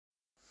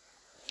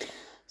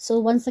So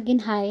once again,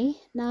 hi.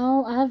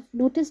 Now I have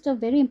noticed a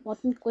very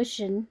important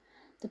question.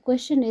 The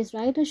question is,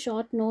 write a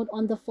short note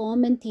on the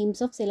form and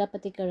themes of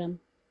Cillapattikaram.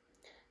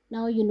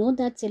 Now you know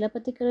that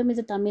Cillapattikaram is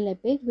a Tamil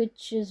epic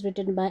which is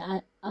written by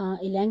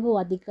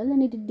Ilango Adikal,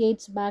 and it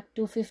dates back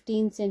to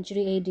 15th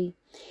century AD.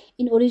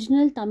 In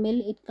original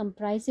Tamil, it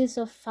comprises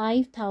of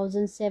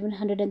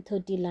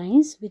 5,730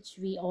 lines, which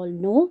we all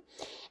know,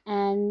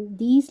 and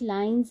these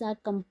lines are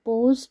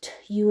composed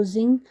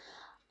using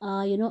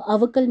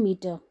avakal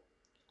meter.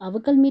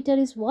 Avakal meter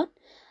is what?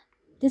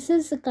 This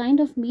is a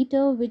kind of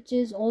meter which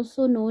is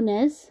also known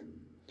as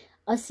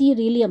a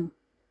serialium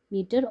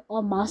meter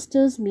or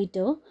master's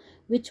meter,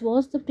 which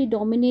was the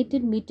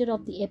predominated meter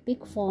of the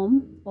epic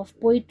form of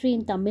poetry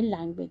in Tamil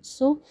language.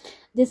 So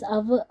this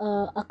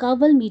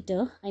akaval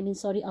meter,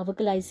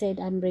 avakal I said,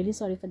 I'm really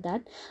sorry for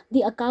that.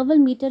 The akaval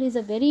meter is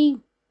a very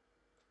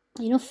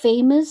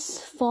famous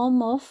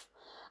form of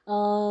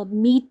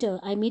meter.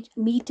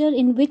 Meter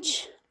in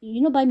which,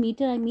 by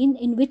meter I mean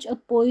in which a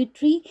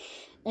poetry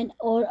and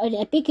or an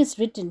epic is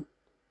written.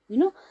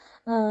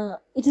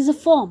 It is a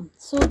form.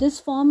 So this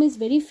form is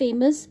very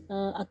famous.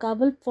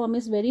 Akaval form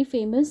is very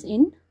famous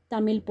in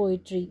Tamil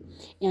poetry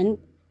and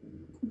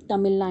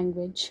Tamil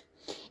language.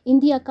 In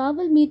the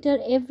Akaval meter,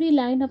 every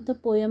line of the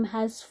poem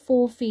has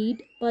 4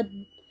 feet, but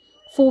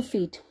 4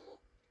 feet.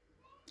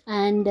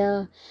 And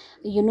the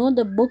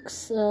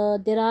books,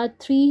 there are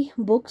 3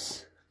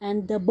 books,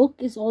 and the book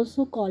is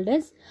also called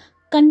as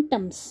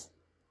kantams.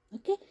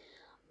 Okay,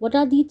 what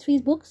are the 3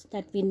 books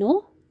that we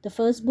know? The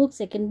first book,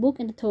 second book,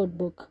 and the third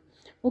book.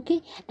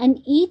 Okay,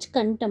 and each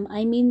kantam,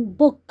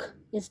 book,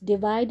 is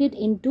divided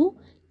into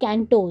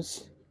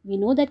cantos. We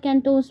know that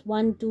cantos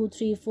 1 2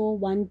 3 4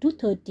 1 to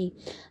 30.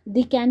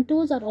 The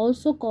cantos are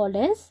also called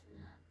as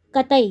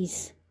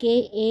katais,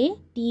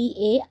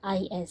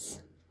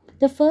 Katais.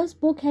 The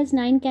first book has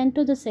 9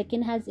 cantos, the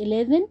second has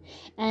 11,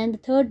 and the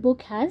third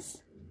book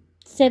has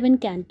 7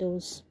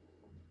 cantos.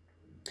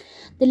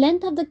 The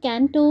length of the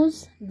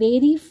cantos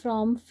vary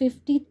from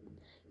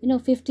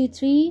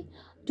 53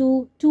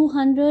 to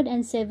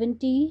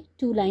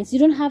 272 lines. You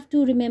don't have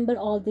to remember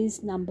all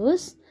these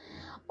numbers.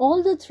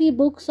 All the 3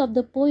 books of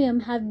the poem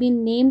have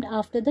been named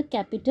after the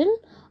capital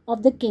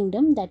of the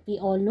kingdom that we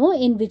all know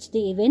in which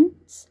the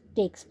events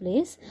takes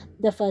place.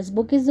 The first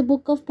book is the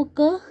book of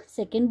Pukka.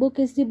 Second book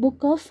is the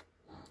book of,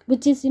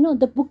 which is,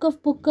 the book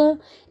of Pukka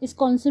is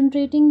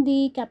concentrating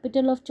the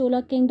capital of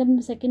Chola kingdom.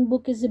 The second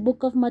book is the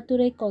book of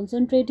Madurai,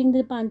 concentrating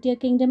the Pandya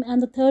kingdom, and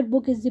the third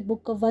book is the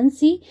book of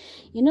Vansi,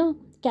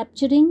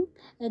 capturing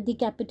the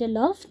capital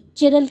of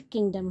Chiral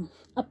kingdom.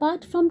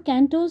 Apart from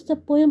cantos, the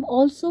poem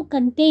also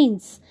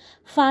contains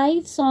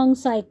 5 song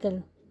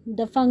cycle,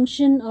 the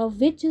function of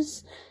which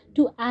is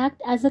to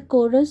act as a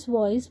chorus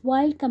voice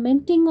while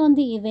commenting on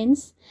the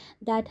events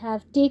that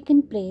have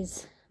taken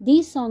place.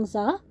 These songs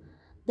are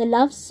the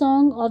love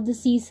song of the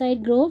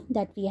seaside grove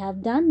that we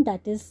have done,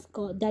 that is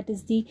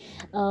the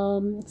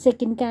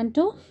second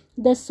canto.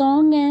 The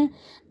song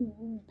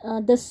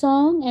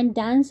and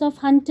dance of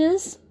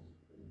hunters,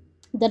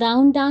 the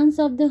round dance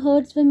of the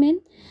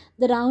herdswomen,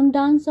 the round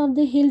dance of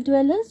the hill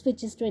dwellers,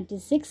 which is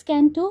 26th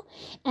canto,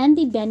 and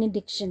the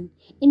benediction.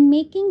 In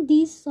making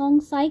these song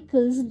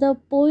cycles, the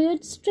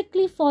poet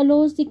strictly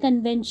follows the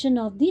convention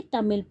of the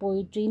Tamil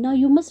poetry. Now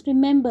you must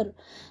remember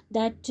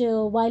that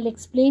while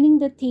explaining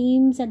the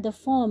themes and the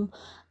form,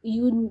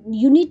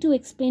 you need to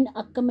explain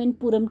Akkam and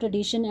Puram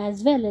tradition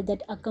as well.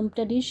 That Akkam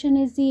tradition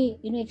is the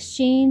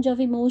exchange of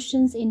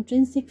emotions,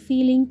 intrinsic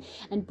feeling,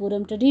 and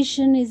Puram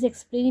tradition is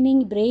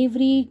explaining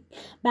bravery,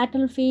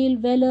 battlefield,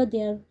 valor.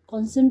 They are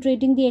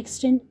concentrating the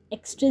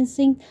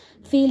extrinsic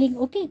feeling.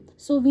 Okay,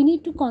 so we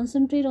need to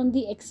concentrate on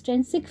the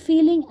extrinsic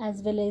feeling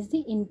as well as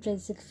the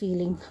intrinsic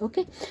feeling.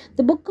 Okay,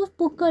 the book of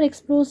Pukka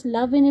explores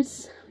love in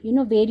its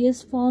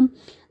various form.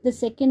 The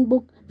second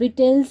book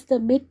retells the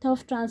myth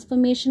of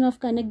transformation of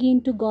Kanaki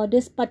into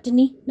goddess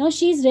Patani. Now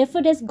she is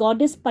referred as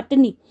goddess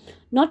Patani,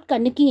 not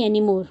Kanaki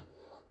anymore.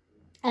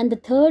 And the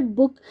third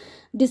book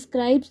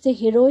describes the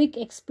heroic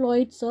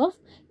exploits of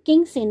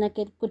King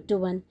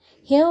Senakettuvan.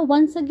 Here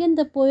once again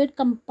the poet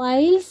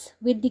compiles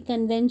with the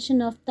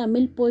convention of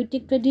Tamil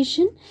poetic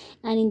tradition,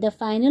 and in the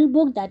final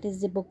book, that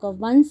is the book of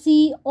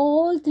Vansi,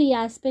 all 3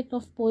 aspects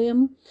of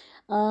poem,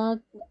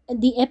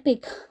 the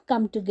epic,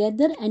 come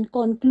together and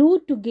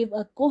conclude to give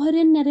a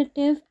coherent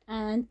narrative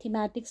and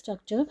thematic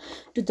structure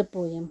to the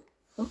poem.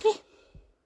 Okay.